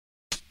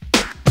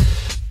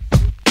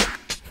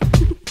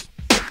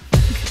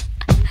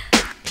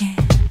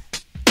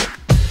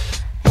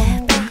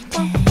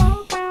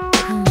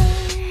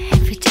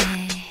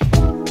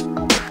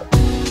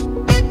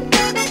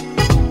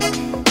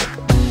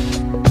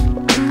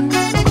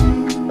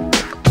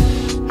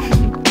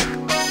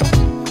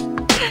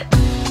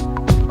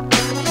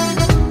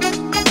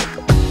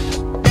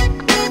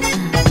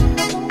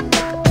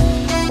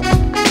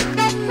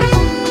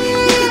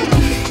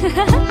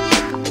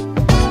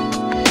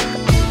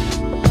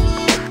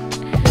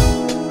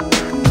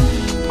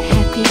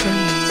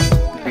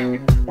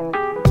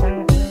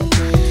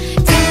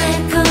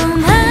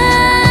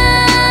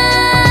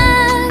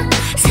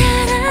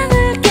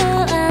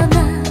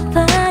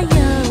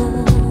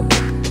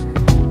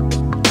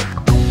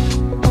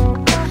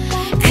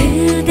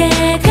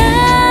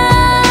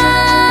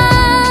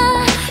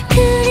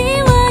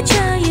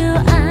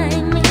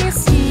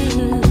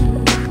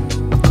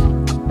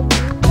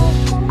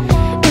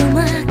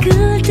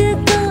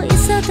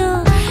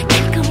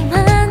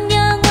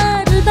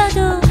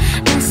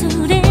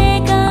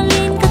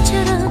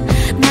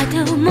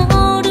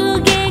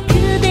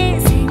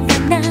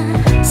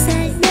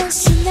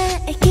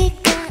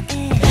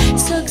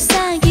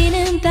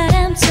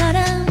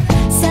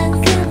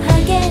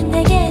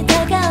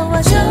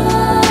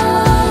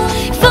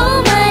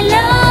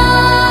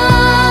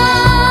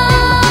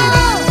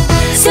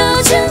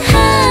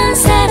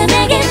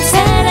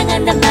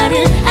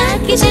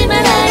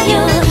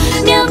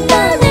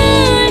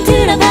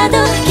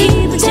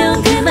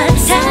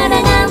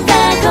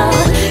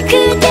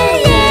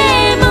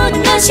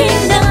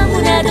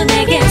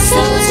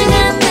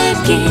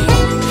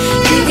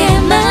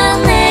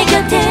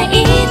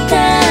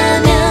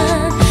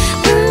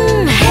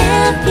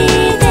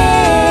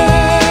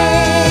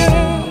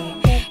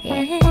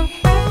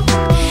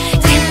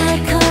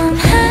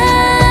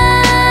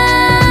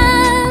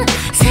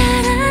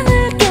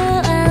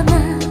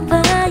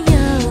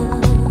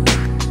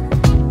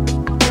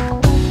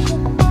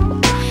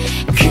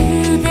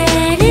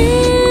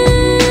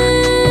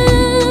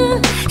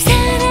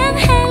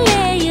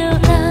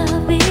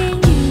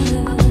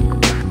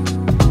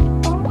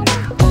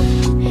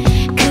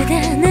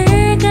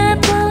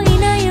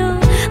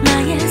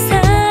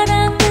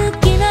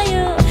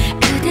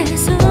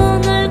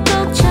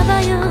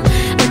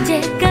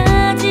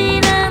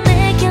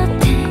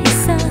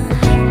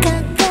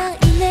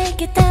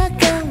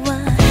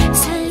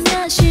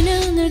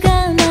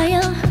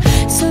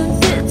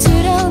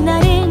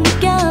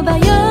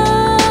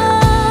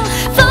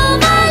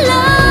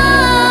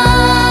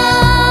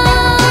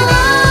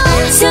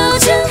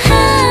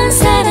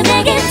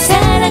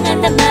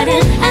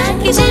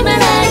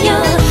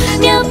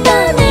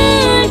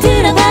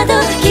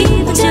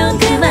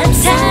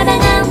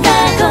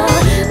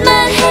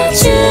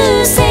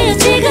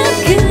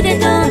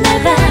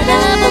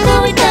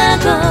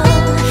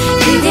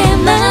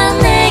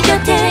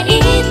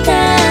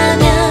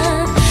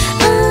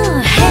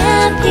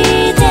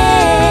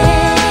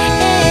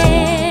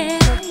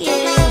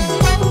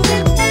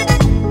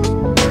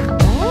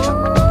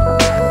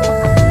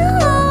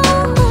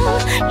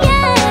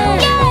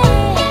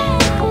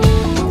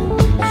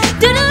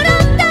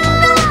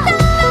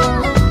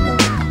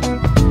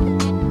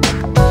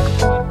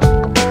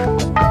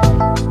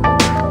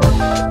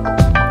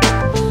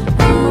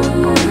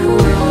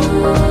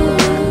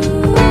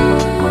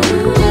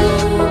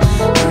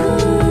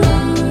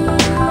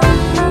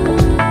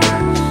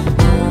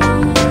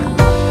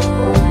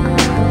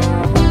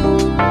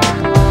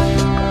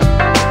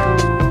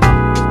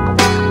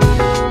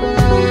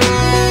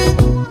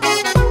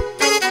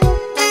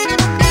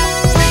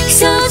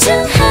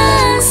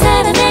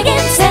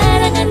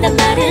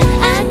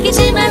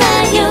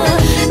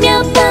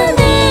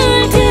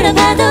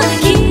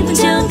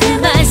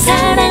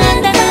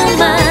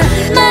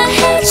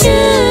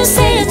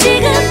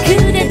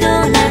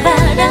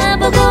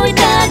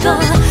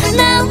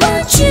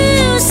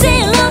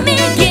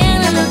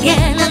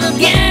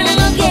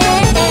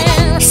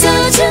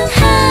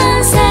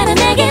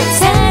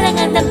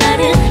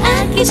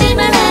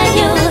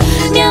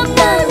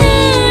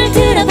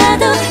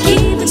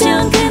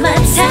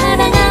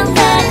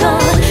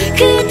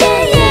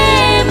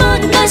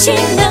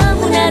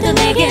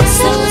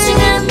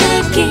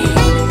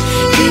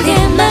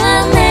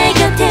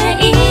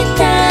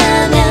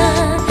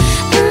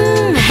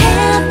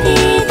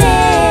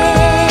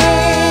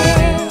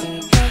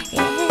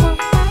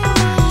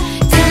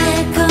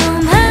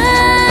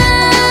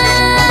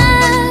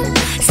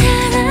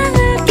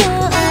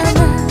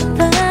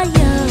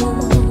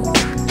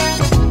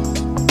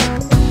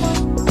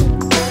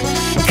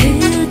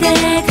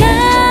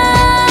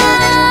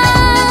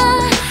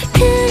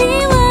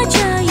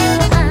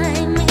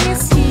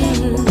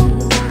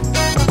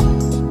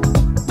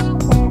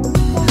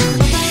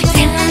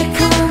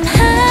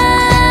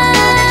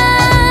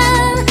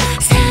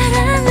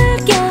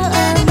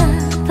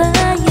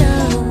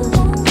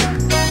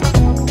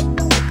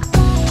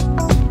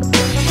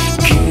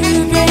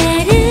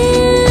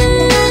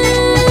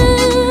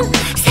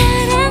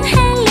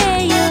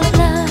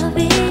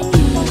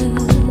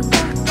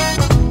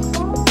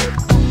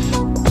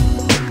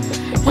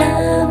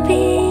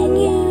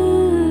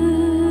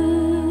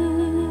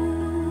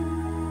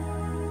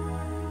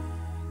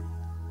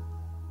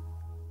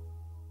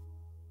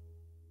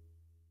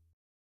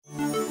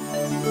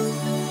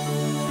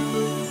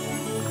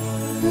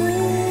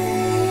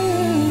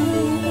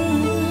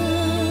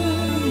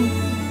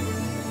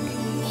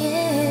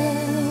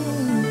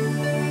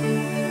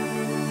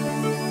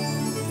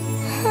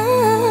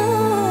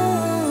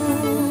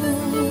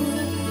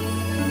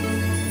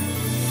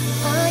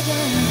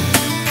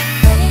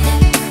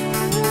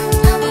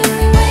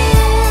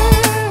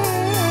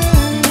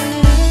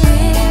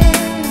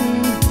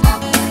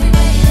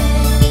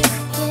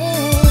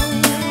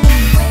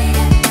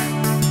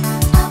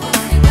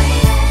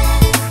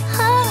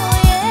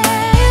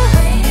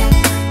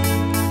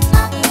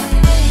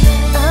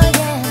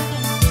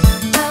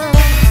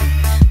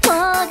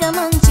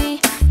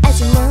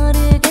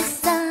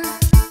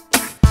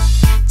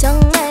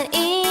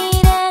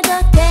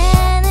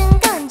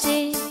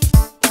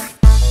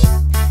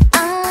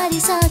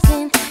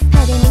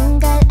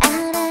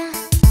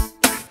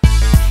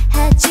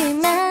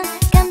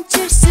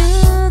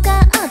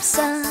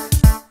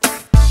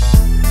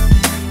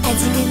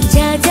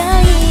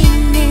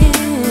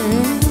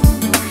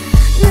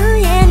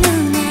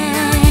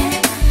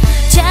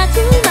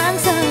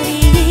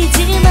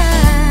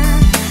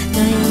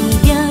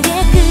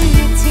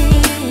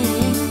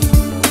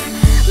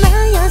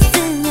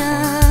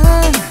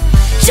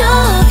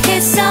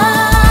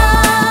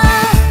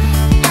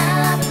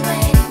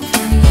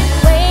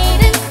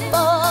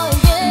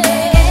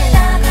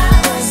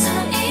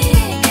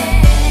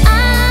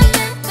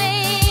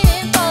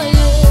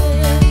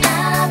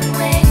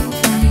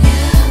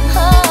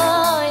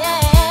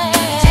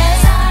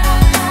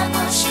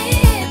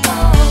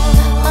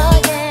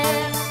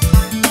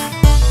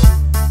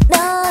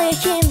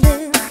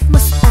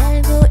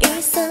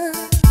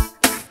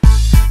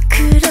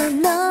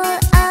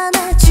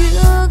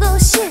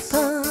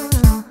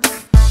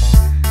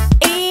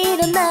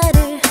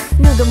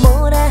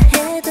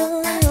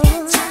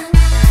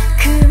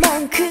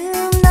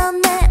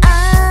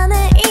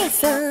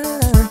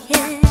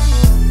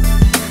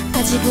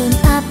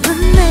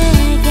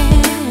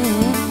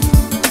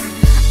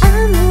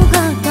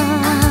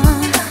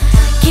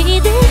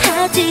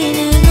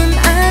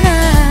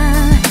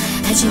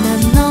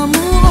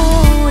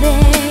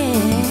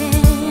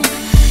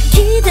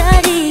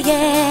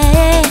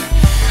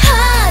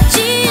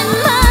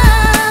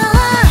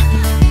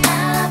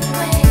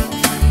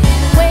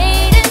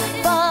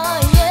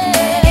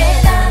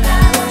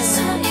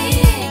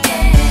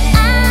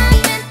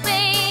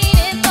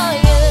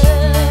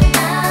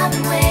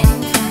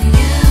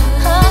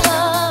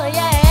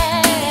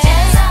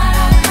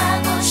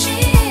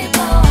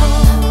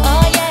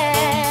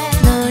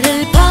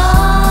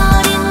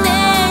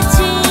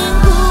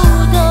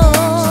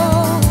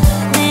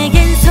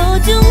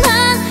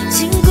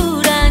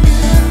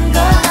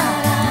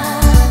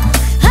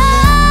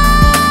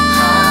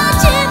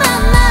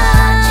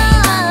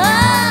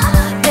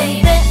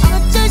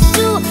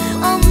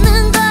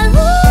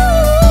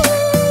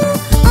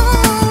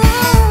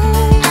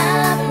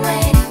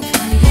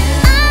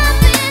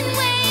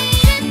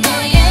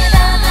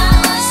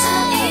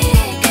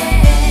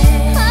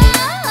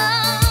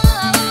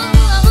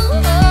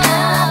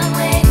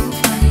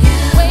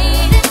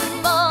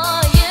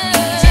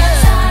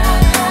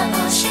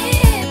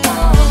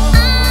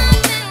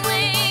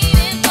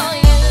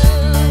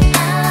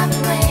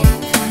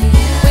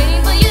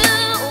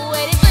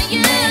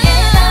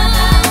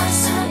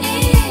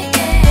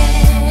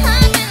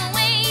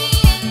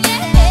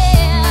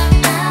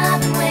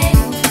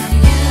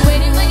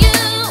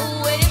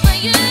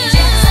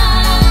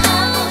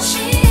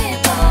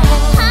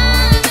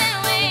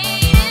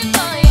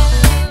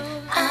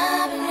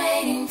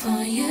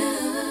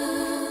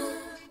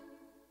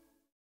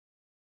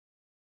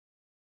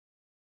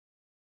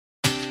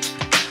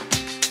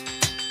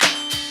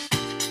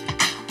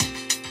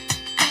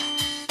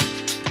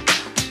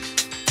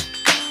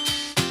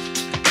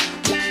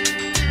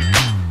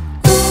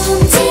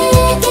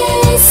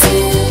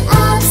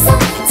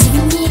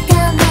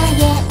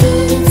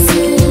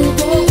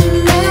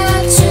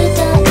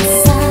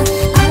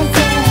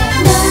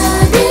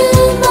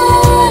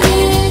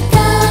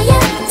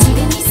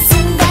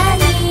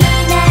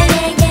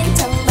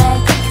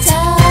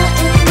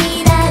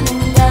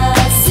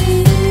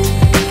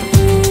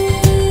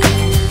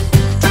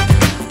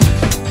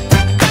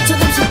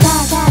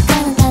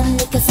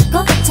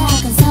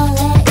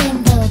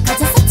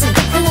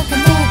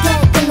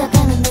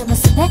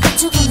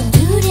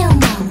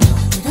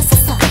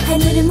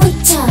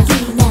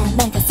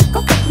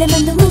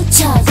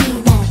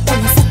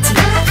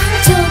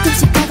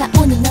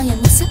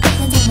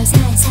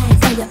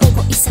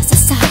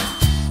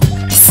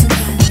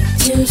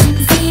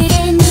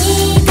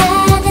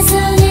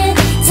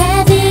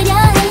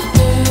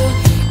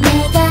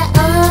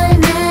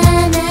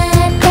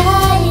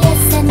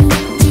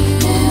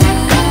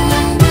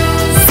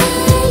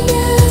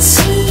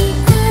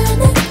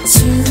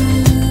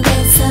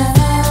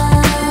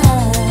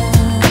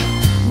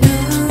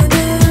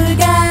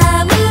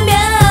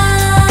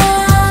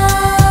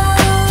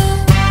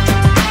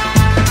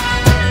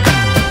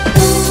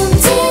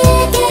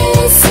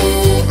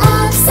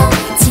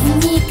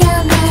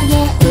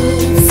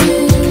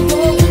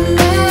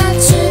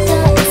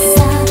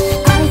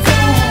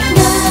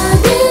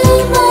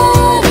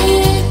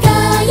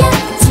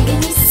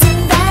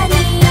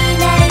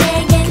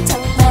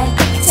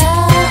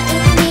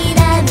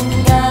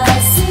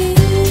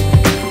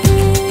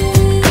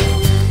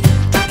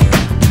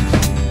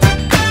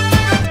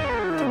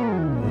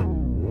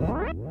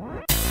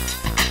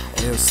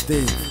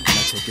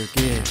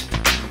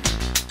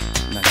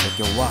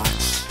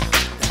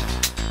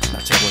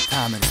check what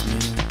time it is,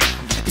 man.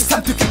 It's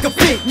time to kick a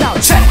beat now.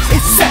 Check,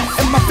 it's set,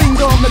 and my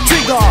finger on the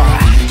trigger.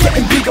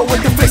 Getting bigger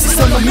when the face is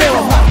on the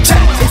mirror. Now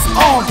check, it's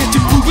on, get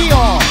your boogie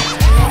on.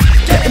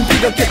 Getting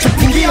bigger, get your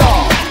boogie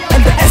on.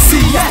 And the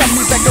S.E.S got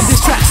me back on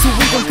this track, so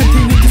we gon'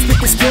 continue to spit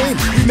this game.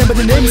 Remember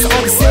the names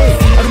all the same.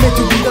 I'm meant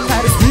to be the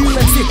tightest real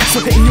MC, so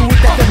hitting you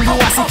with that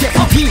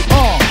W-I-C-K-E-D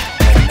on.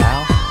 And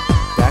now,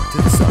 back to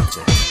the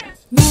subject.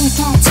 내가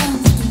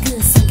처음 느낀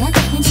그 순간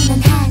왠지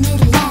난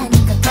하늘을 나는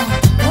것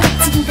같고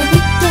지금껏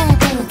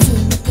느껴보지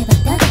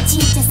못해봤던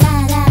진짜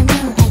사랑을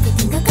알게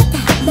된 것 같아.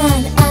 난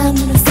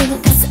아무런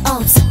생각할 수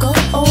없었고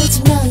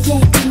오직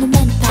너의 두 눈만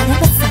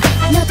바라봤어.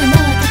 너도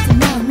나와 같은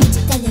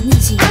마음인지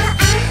떨렸는지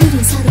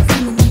우린 서로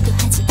아무 말도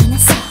하지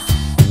않았어.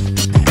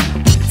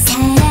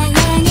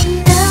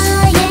 사랑하는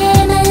너의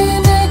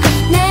마음은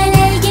날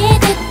알게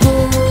됐고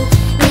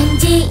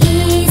왠지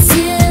이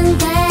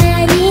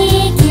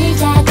순간이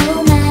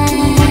길다고만.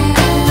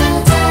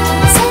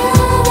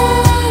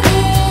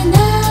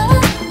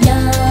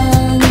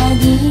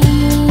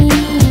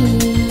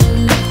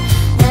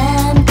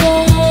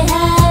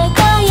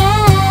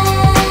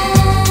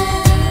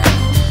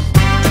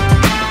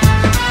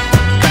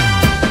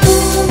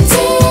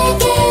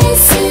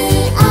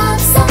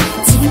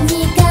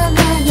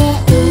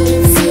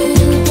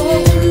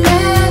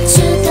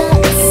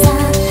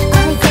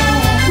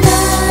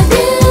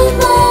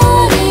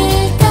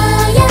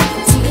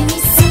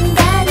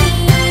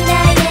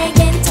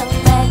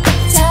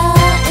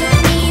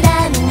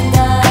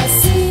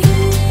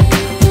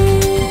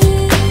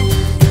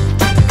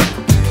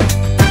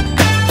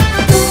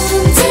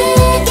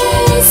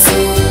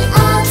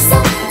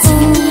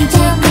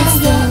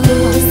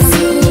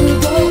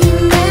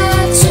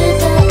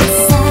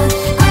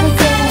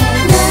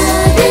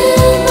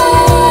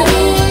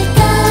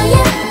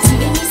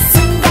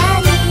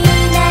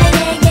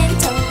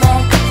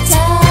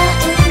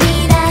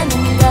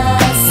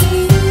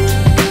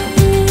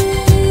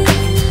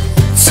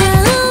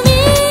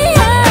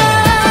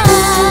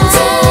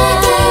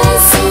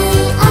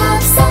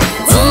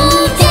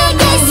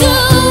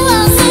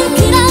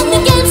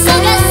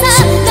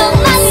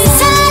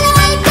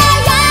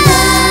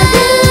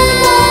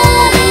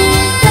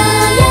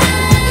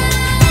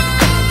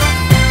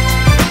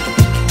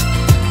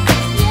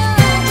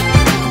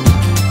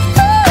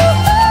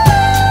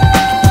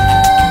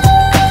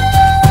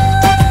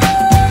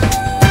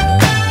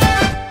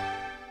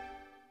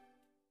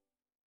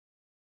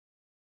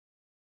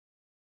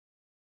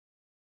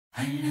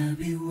 I love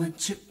you,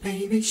 want you,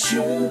 baby.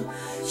 Shoo,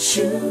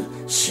 shoo,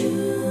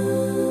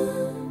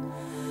 shoo,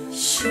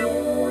 shoo,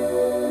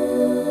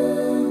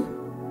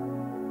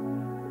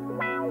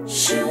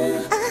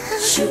 shoo,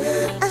 shoo,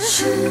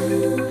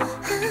 shoo.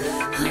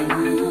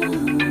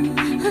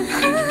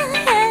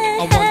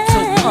 I want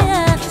to,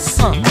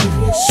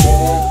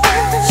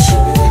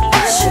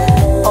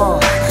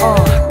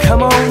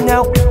 Come on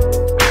now,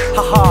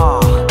 haha.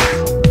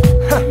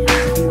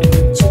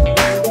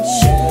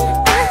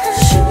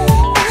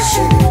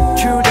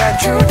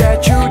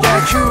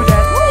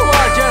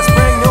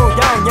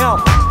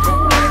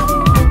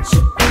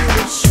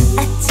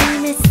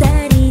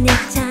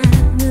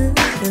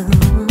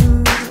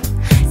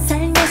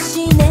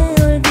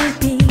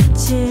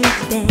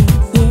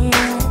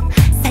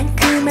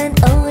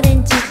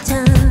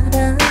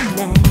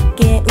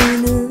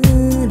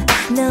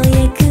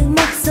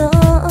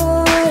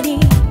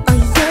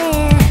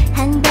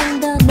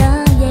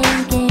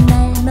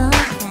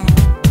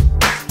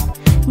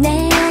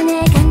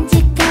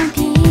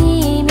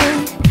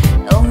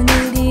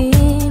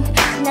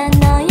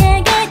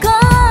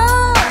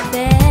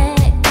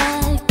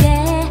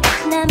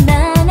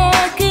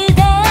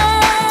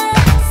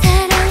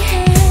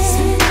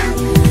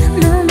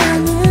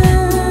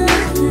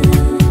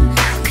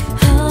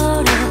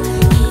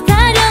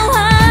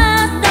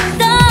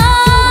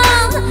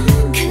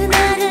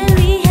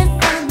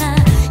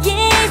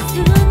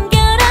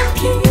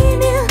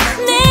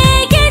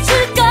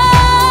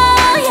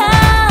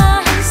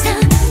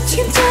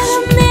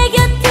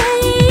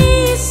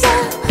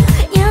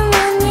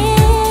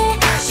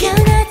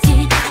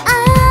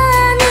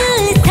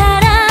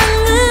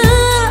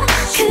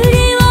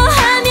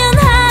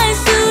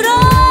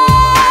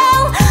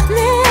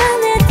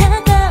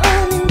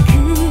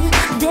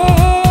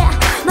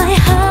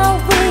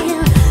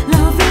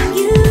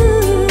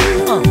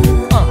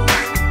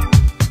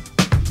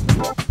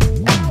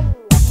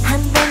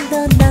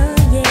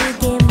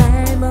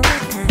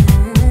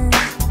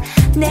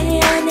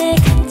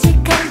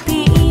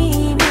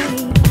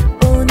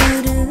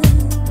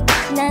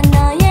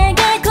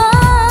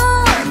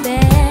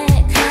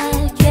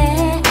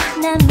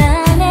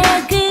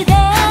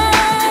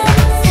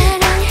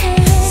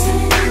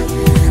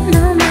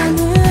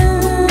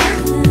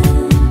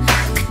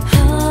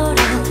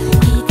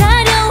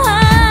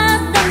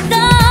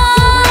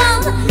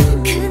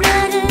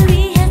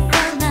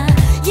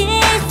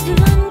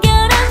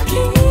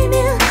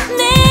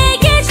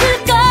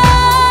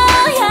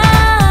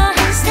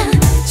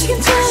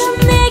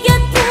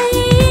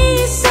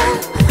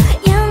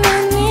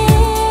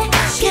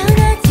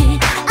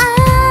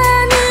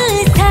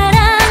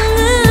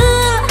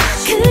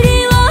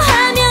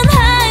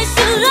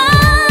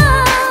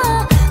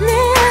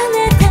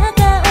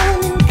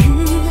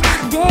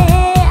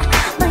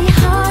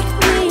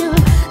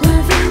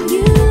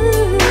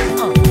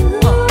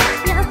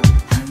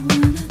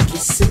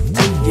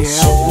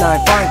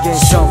 find again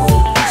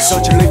someone. So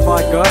you live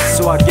like us,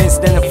 so I can't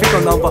stand a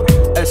figure number.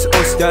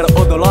 S.E.S that are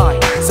on the line.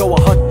 So I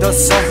heard the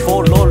song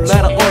for low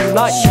letter all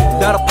night.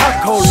 That a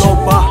pack all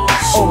over.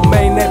 Oh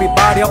man,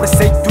 everybody up and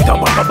say do the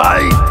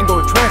bye-bye and go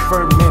train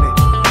for a minute.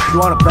 You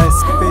wanna bless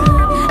me?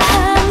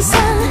 항상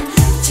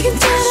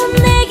지금처럼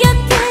내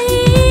곁에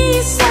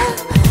있어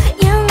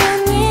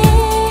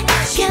영원히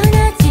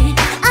변하지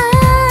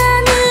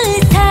않을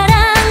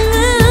사랑을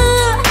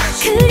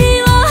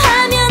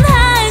그리워하면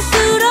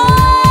할수록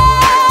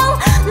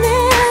내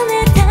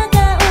안에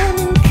다가오는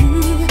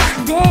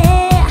그대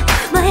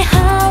My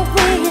heart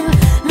will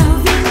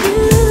loving you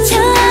저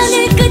하늘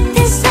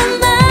끝에서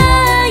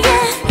나의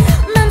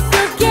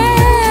맘속에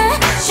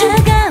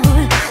다가올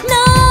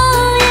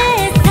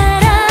너의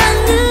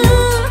사랑을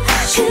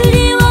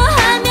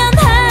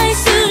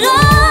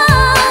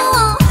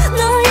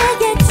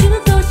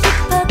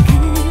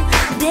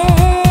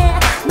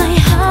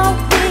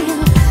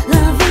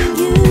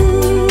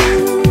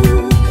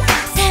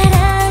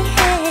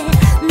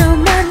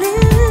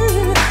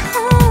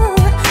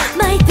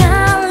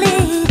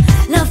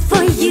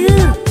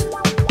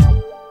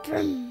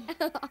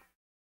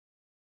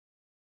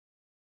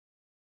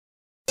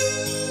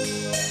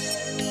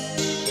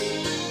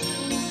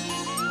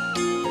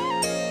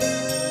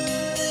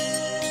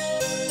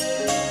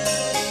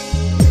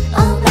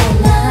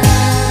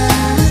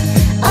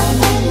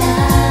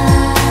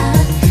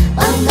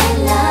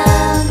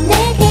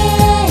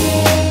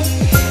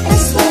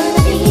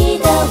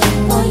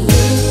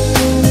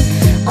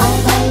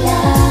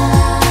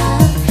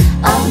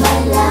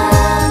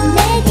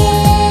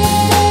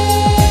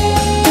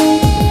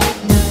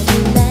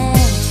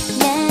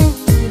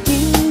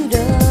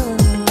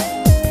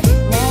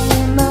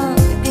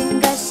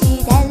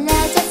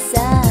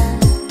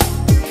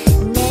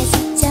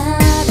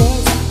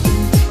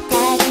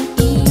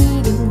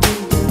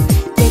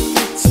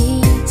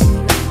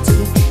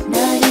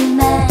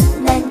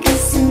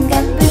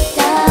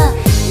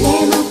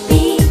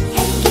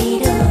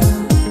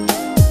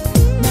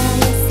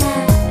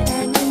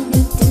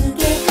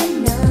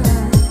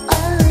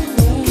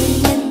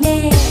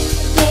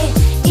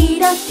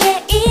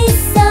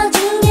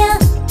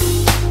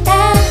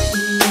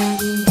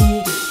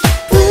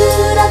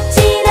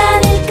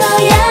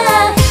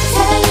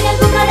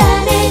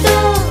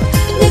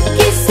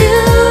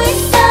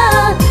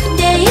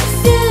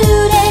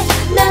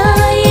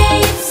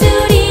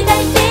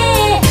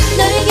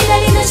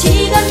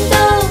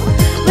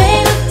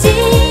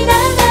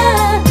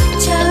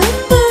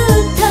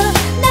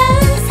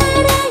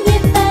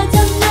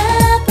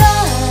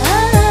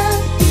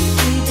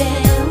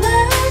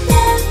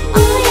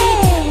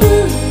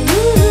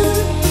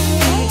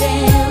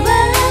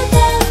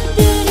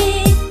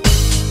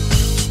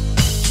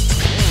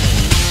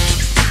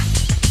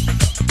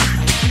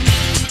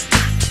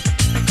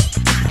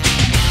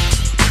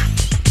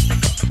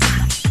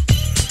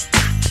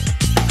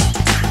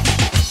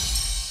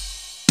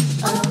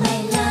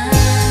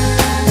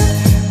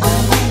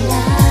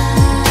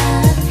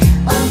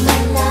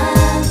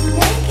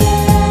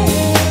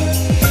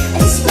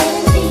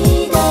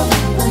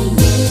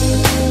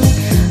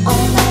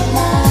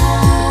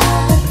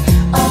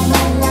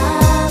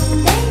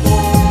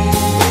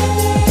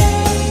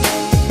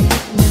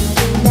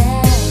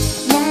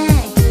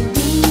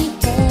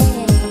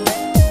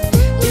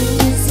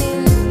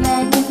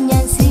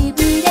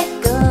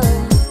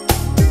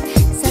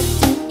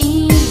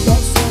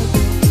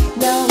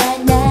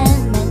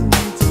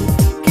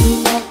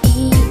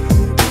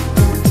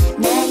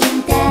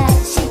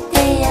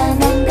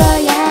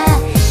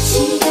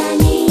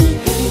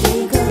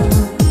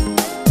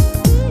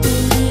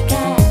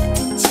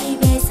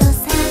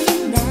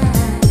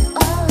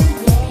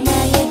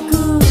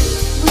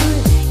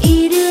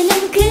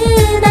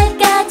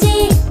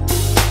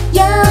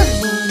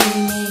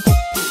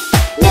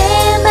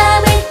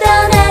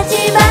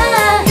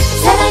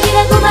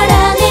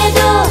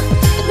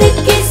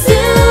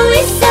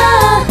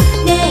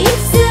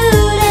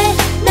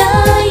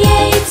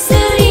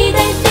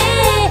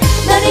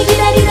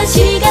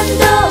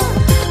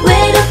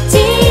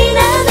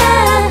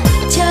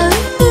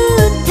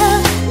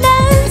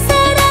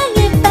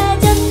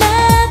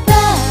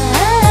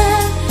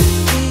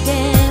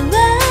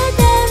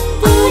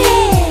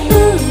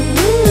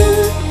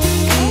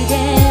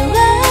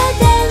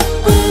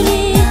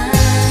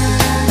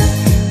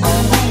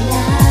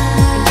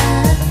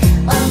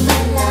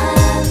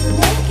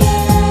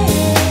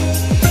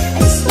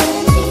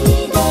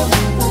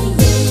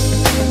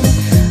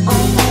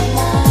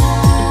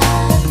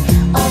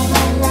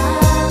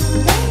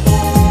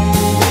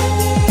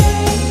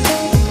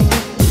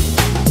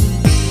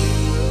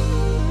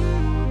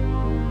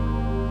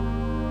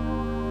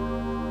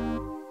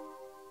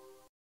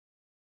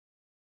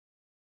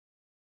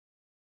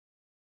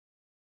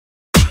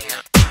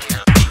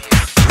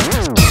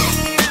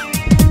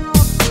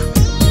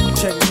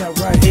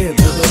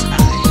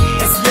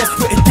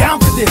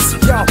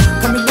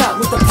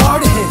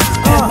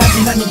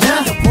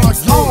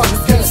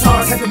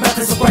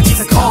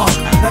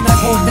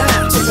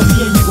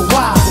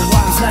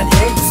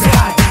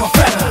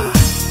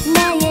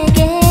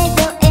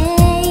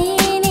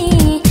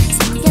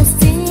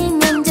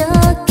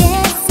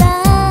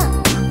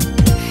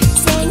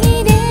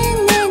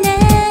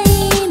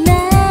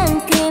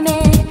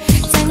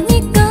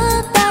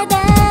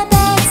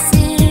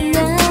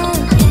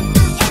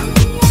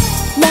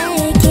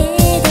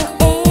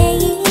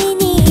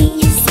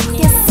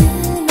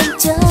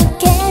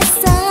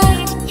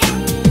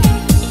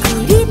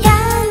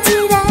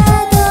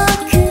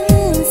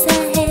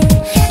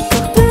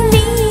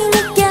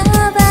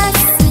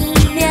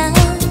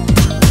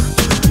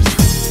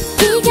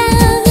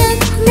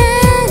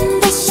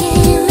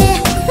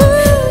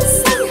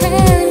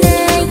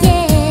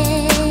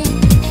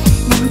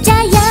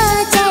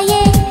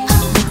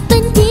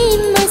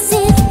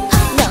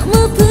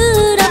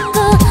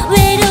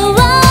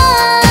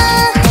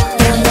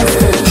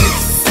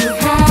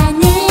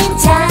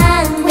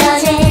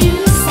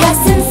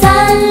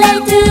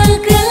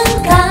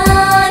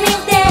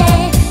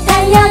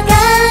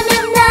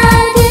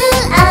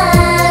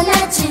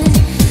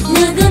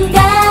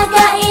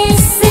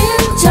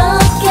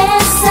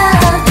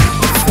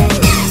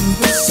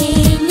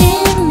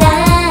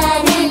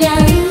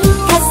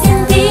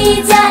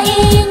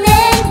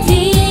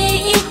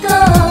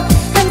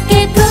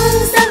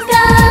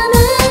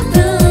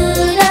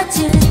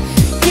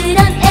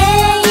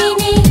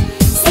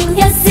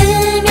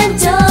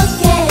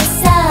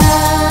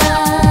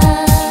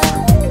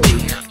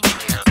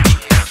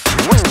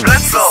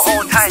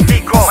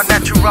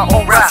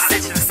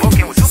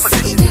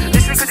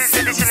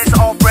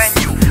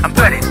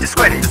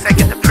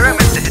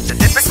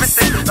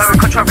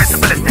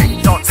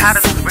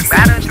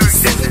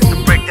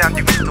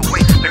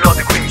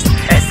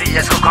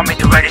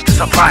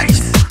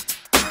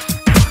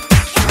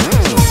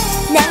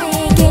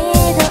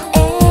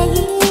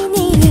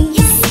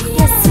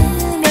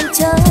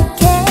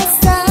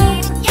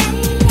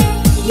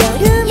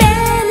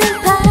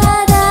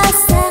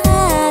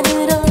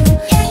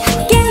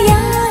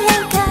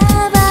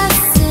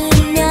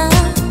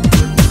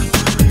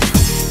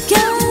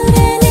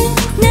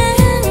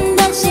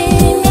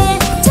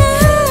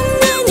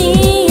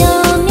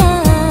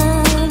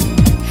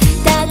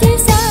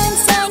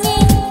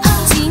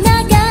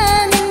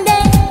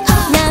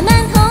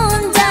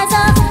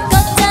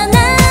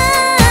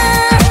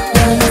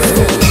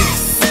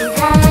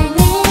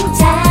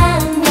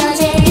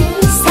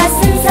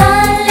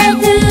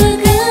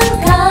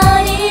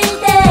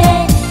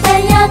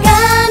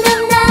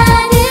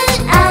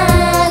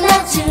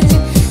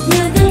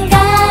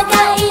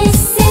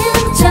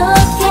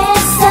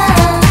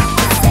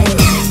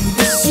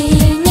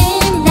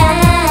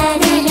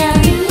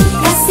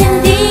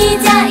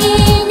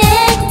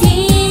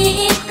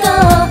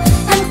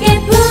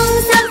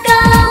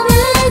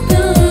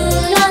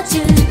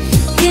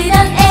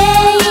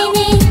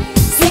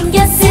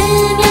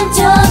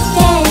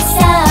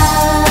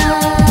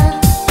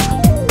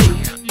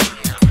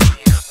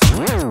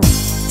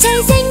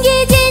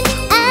잘생기진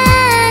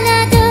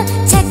않아도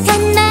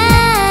착한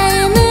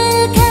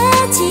마음을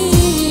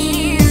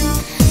가진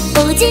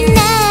오직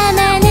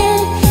나만을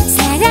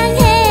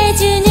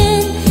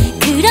사랑해주는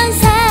그런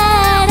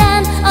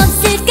사람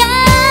없을까?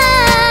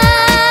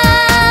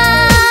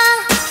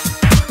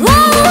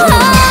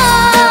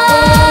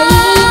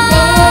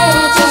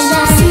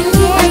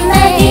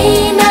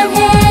 한마디만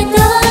해도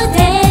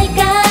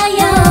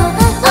될까요?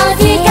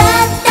 어디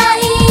갔다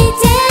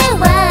이제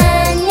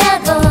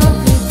왔냐고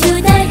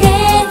두 달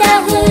되다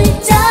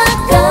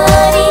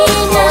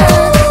훌쩍거리며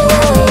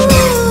나의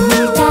눈물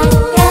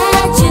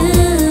닦아준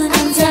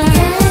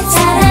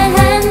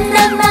사랑한단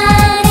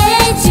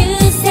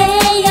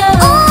말해주세요.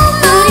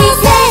 우리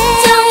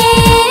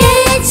색종이를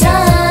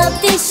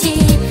접듯이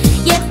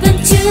예쁜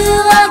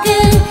추억을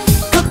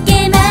곱게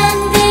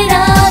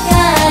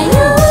만들어가요.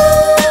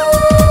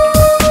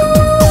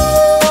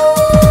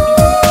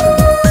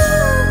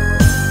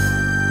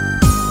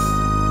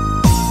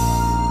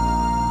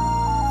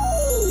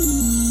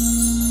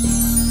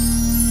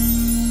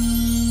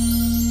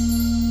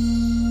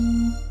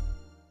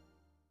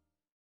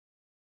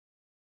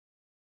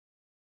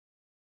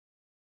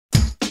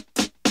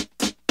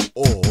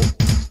 오,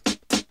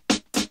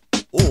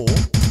 오, 오,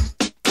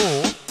 오.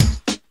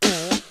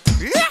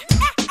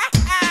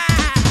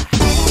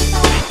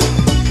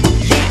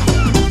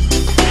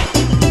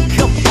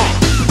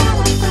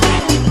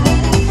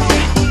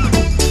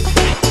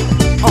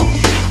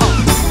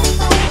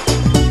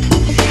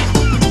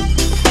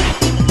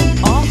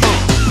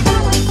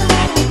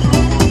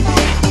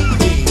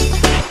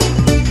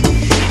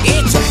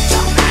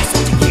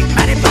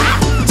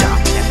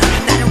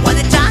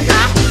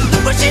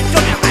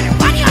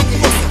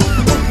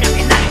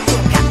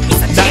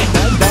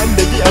 난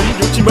내게 아무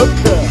욕심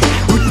없다.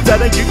 우리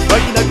사랑을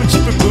확인하고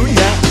싶을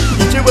뿐이야.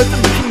 이제 와서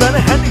무슨 말을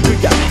하는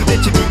거야?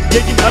 도대체 네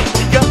얘긴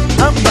앞뒤가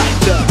안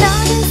맞아.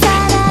 너는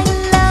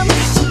사랑을 너무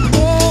쉽게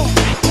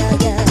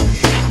여겨.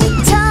 맨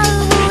처음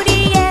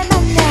우리의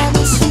만남이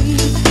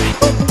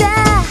쉬웠다.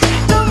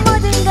 또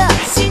모든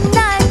것이 널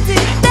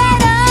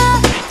뜻대로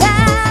다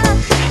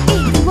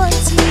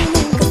이루어지는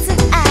것은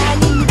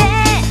아닌데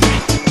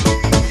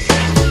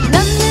넌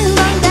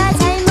무언가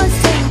잘못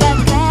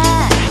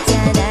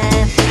생각하잖아.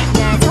 나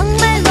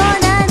정말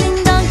원하는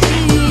건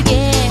그게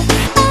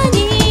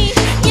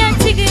아니야.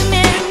 지금의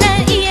날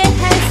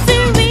이해할 수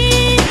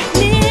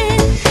있는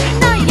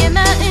너의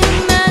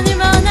마음만을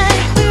원할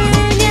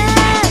뿐이야.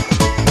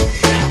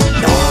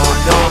 너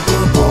너무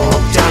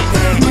복잡해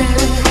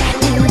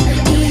나를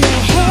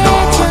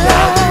이해해줘.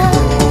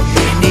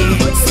 고민이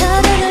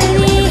서로를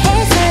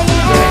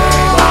위해서야.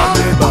 마음을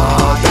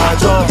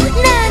받아줘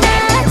난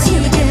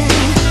아직은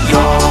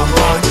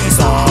영원히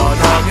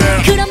사랑해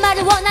그런 말을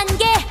원한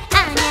게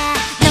아니야.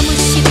 너무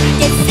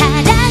쉽게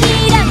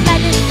사랑이란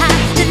말을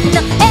하는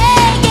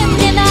너에게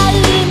내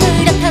마음을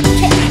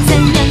어떻게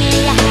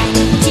설명해야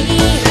하는지.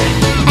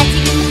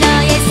 아직은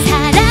너의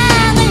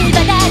사랑을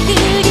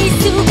받아들일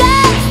수가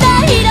없어.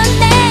 이런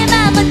내 맘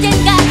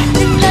언젠가는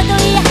너도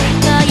이해할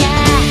거야.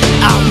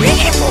 I'm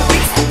waiting for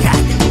weeks I got to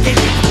get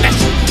me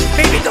confession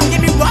Baby don't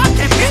get me wrong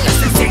I feel your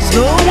sensation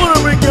No wanna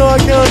break your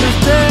heart, I can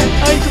understand.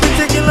 I could be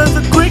taking love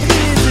so quickly,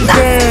 easy Nonsense,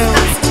 down.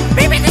 nonsense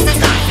Baby this is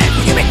nonsense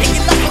You been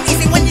thinking love so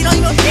easy when you don't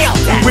even feel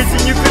that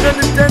Wishing you could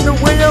understand the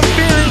way I'm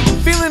feeling.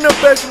 Feeling the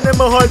passion in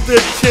my heart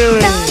that's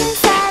chilling. 너는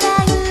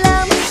사랑을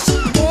너무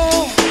쉽게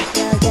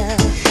여겨.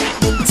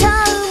 맨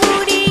처음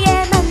우리의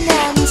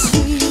만남이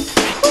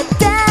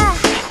쉬웠다.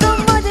 또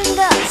모든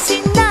것이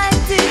널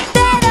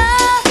뜻대로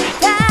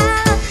다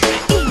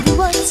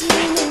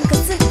이루어지는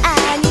것은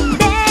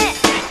아닌데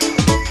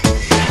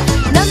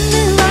넌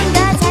무언가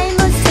잘못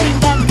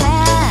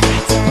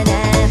생각하잖아.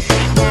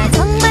 나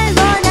정말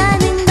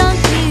원하는 건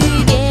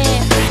그게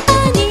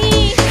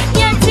아니야.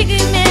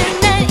 지금의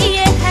날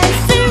이해할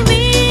수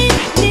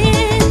있는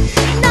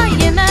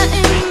너의 마음만을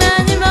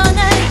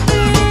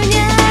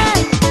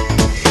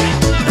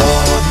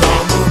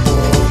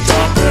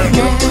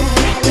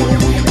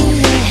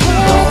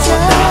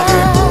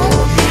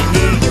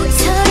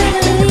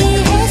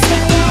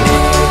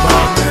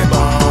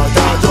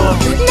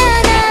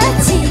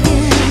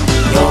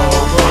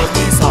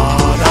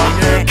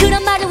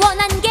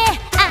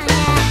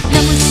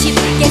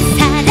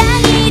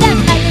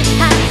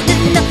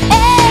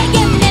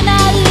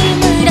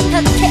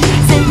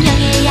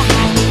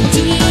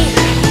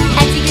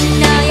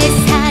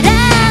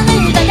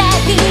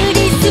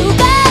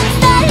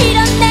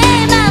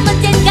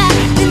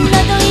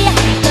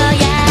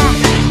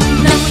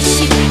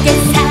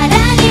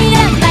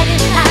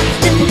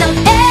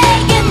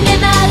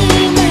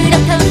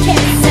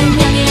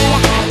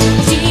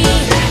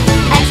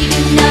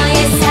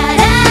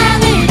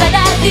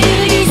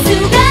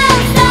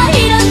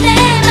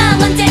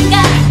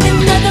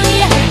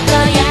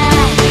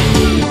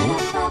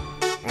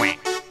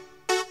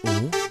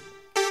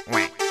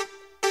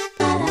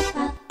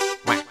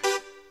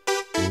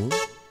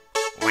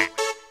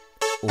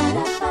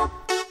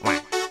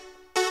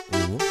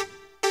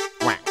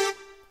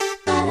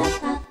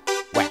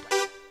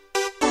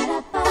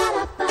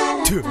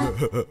don't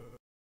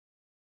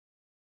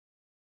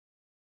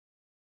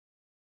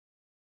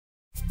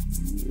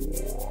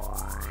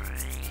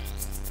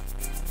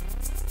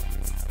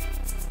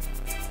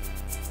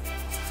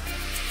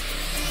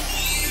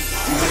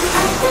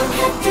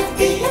have to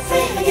be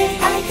afraid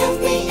again. I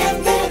have me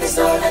and that is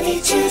all I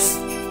need. Choose.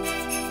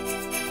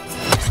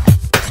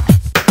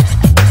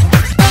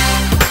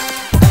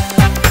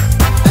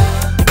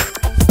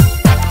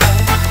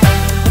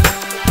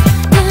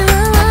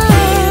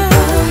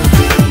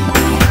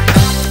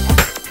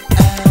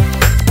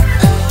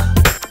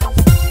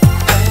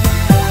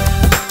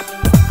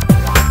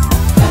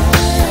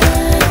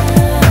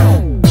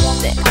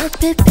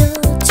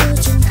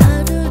 펼쳐진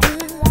하루를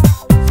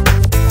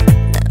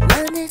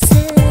나만의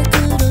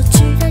색으로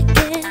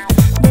칠할게.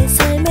 내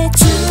삶의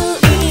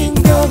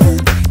주인공은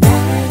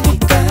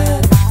나니까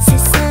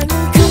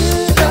세상은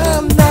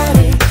그런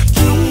나를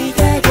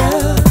기다려.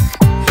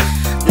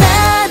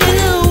 나를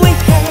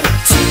위해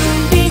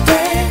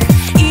준비된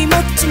이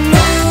멋진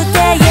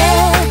무대에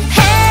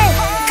Hey,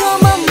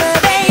 come on my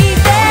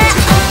baby.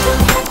 I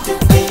don't have to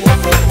be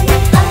afraid.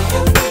 I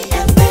have me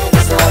and that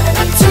is all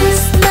I need.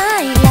 Choose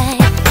my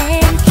life.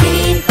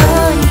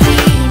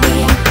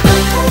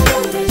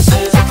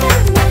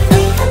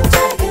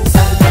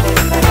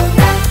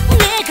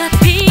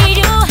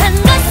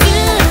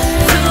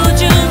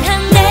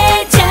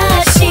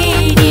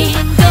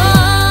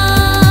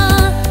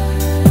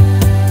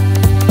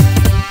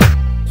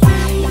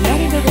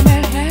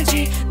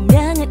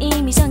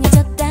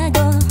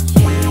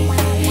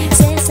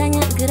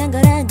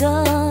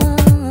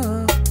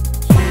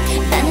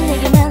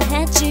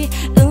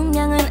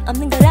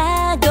 없는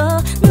거라고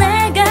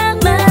내가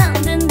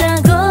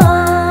만든다고.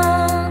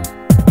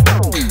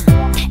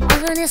 내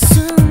안에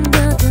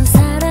숨겨둔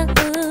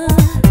사랑을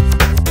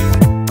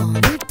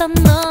오늘 밤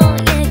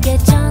너에게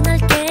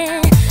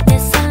전할게. 내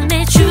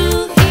삶의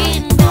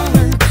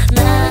주인공은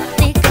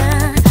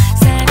나니까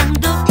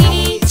사랑도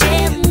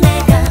이제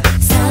내가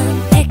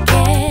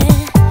선택해.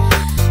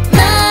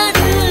 나를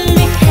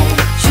위해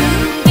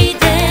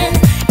준비된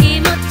이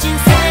멋진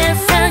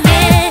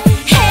세상에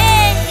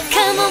Hey,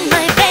 come on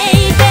my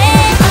baby.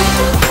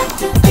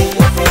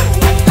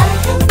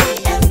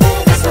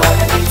 My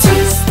life.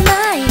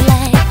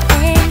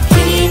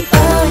 Keep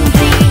on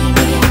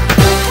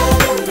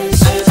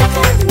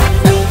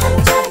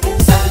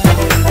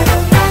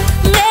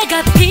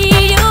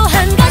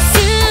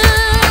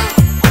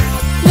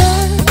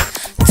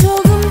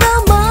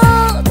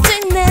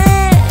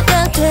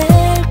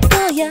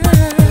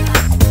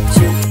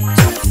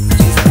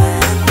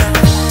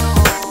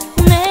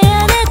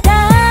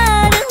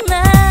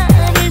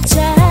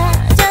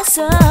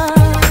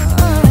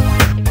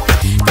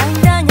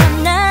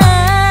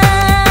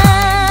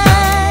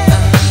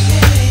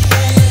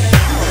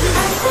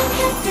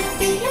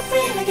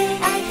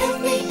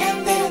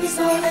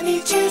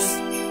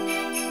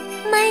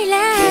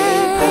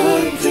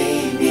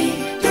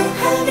dreaming. 또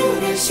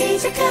하루를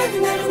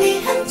시작하는 나를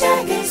위한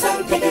작은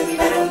선택은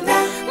바로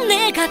나.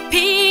 내가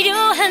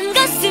필요한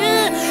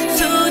것은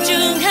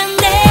소중한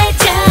내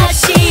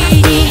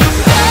자신이.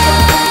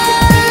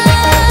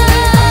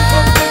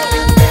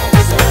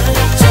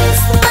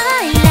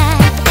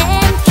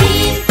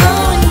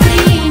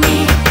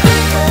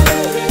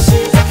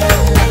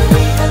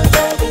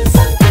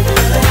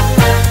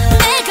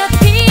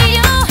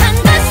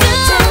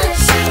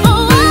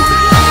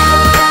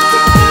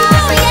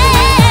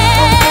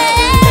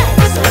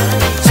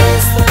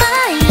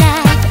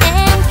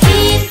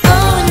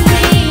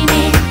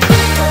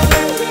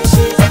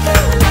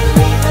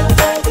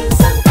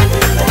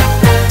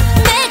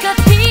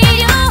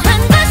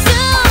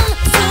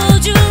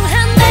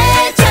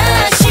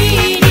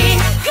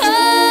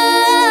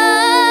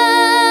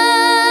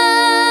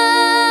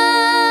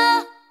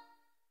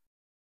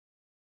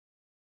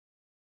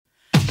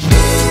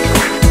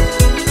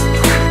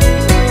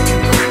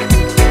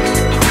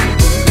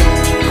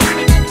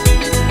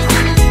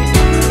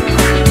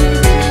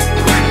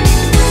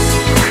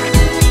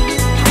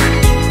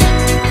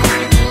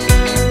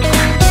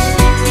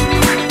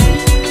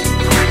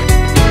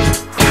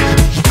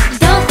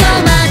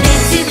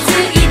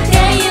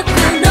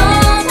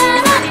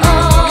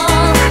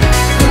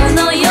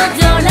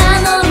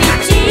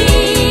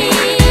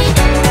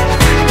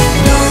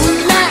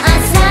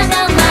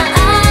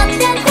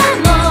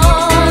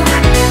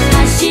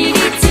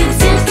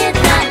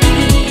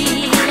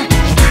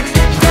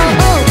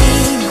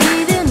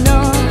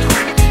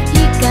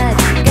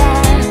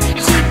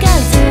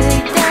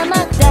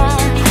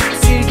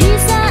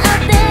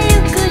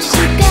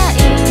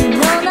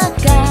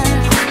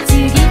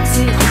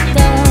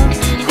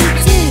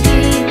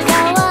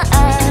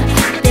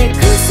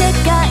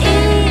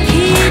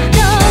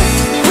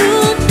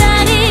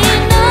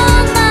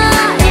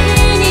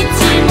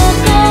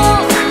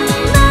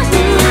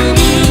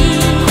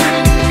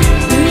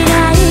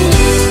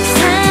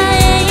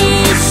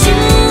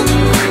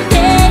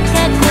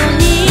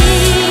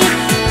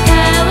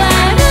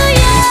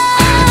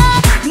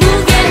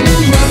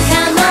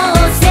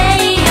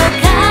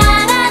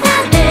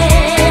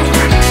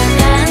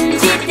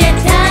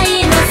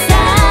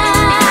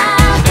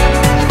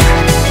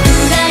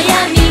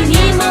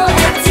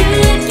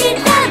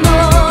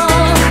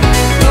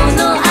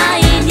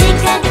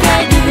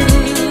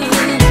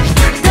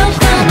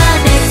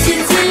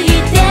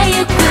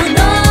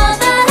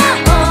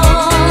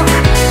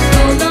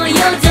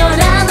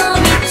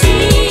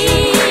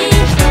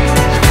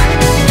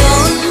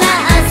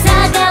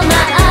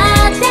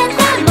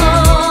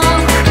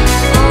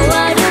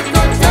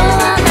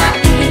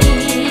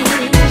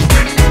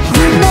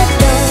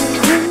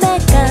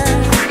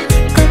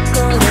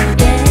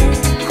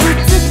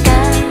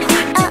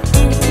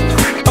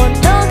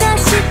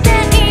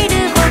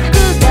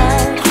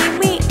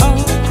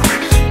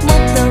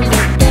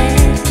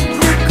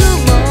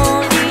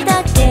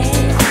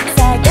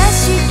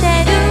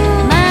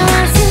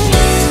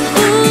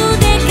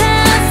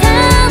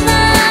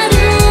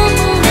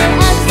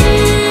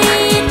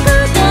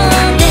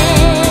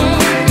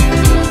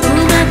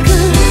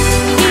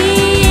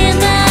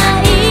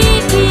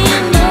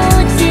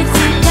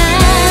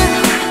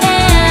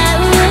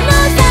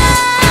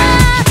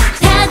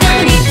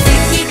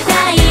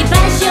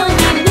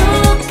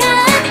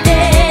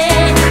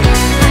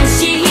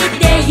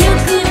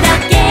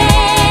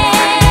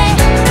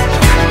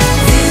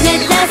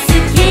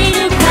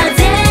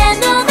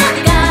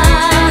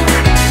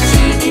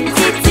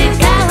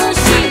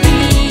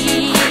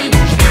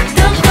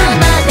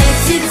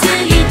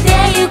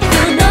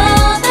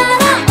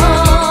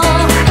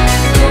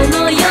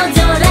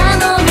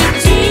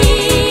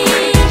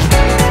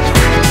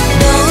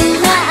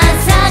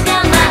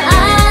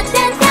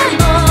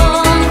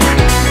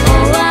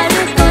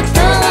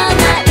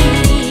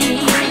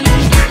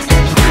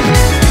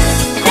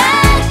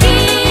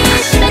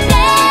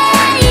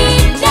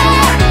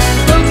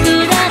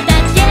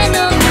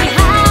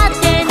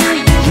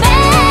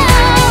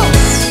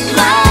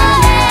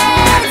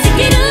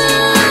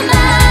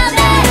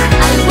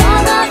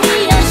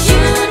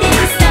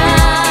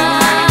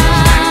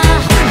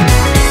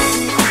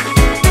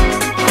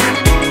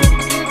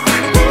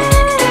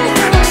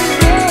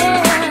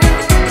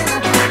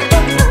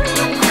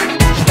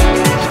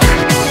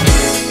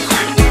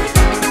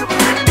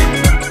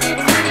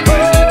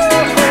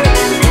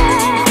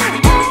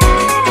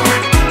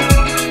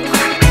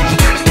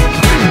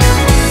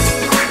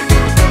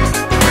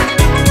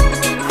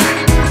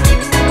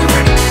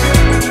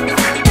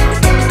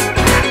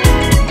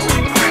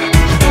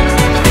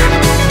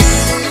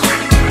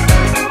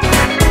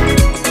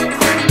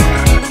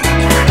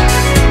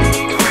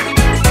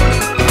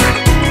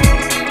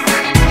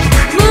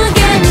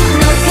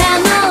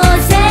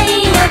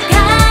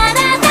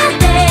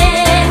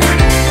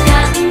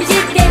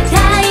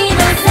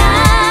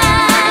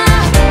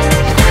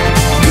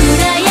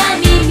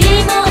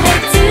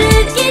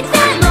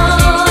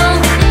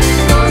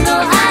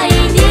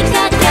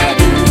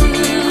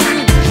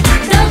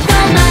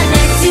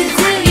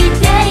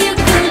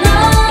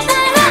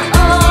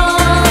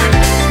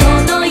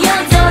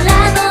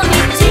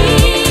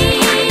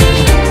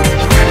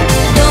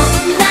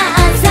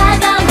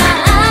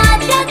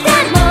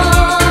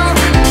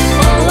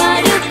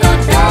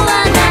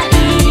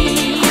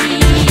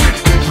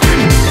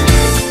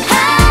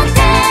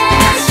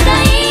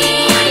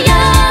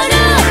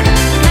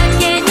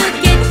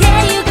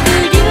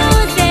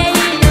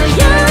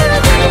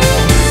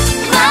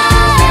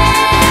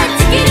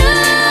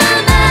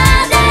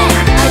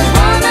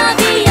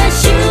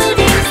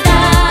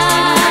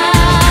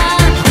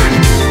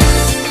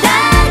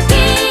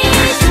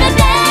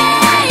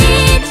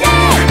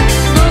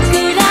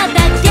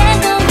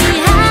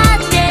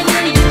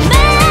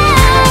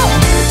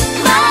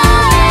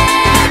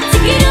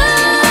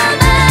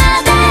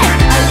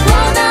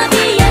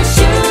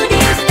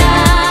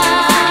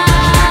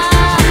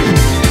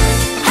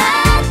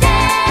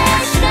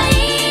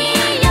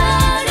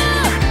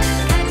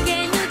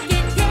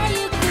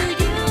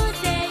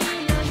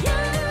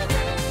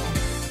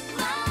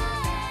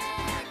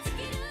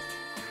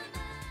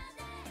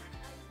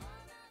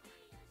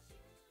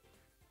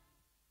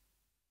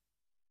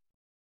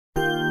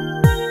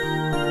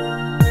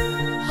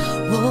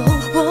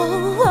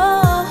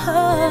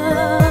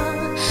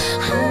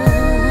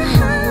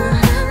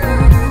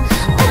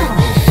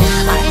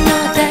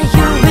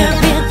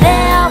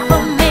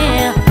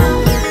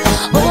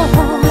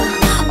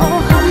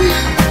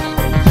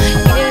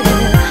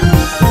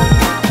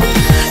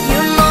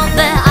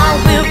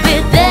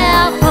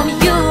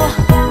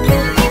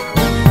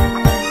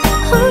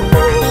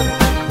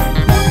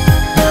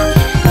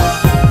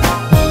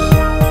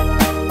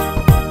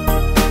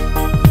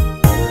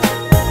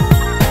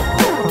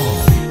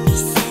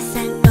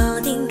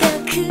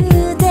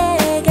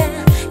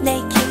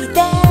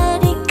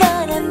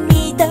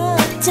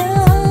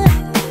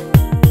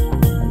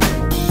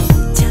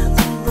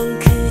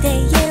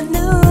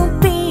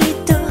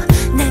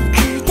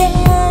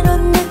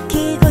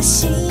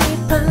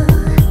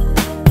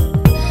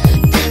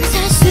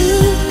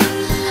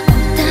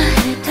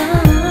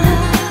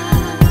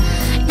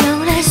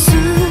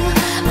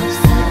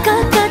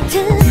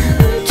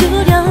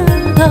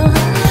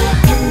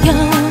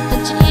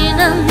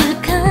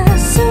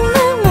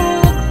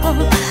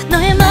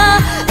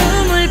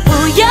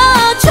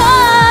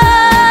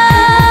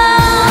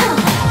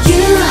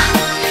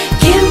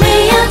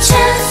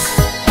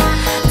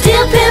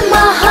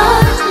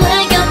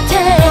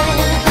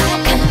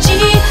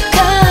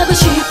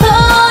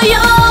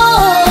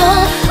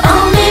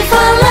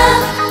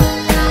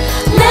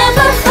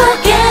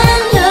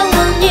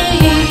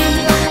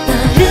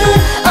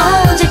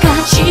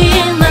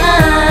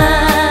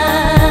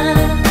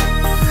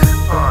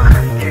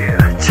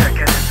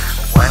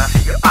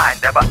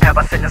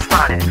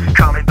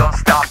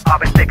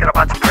 thinking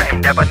about your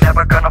brain. Never,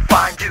 never gonna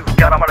find you.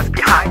 Got all this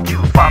behind you.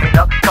 Farming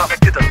up, coming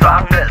to the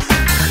darkness.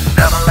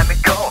 Never let me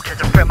go, can't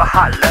you feel my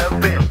heart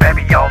loving?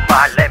 Baby, you're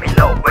mine, let me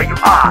know where you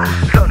are.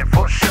 Learning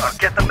for sure,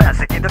 get the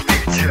message in the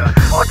future.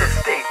 All this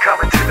thing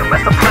coming to the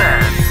master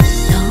plan.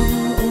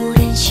 너무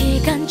오랜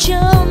시간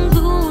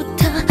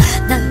전부터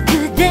난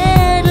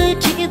그대를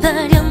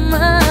기다렸나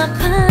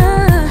봐.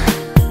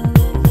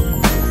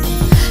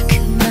 그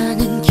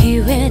많은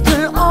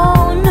기회들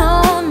oh no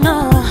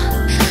no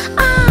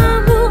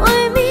아무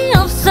의미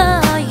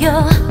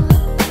없어요.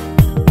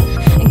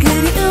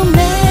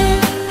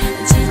 그리움에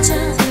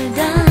지쳐들다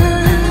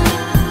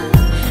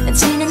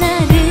지난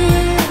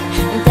날을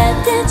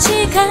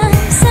따뜻이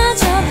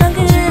감싸줬던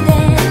그대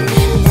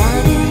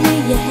나를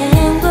위해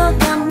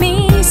행복한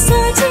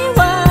미소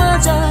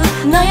지워줘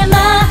너의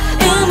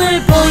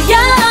마음을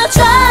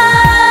보여줘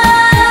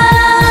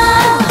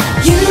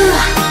You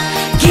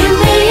give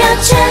me a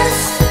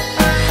chance